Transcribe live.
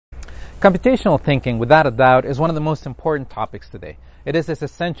Computational thinking, without a doubt, is one of the most important topics today. It is as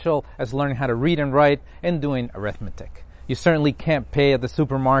essential as learning how to read and write and doing arithmetic. You certainly can't pay at the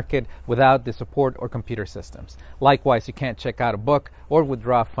supermarket without the support or computer systems. Likewise, you can't check out a book or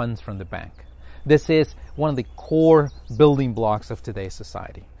withdraw funds from the bank. This is one of the core building blocks of today's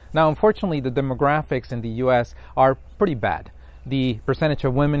society. Now, unfortunately, the demographics in the U.S. are pretty bad. The percentage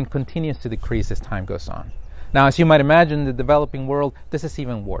of women continues to decrease as time goes on. Now, as you might imagine, in the developing world, this is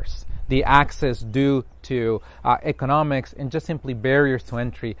even worse. The access due to economics and just simply barriers to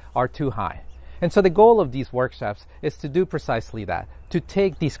entry are too high. And so the goal of these workshops is to do precisely that, to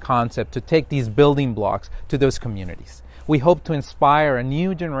take these concepts, to take these building blocks to those communities. We hope to inspire a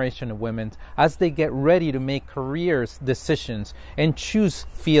new generation of women as they get ready to make careers decisions and choose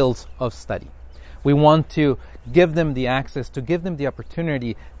fields of study. We want to give them the access, to give them the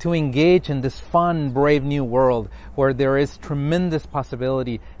opportunity to engage in this fun, brave new world where there is tremendous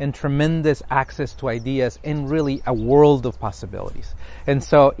possibility and tremendous access to ideas and really a world of possibilities. And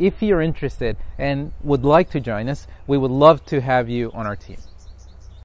so if you're interested and would like to join us, we would love to have you on our team.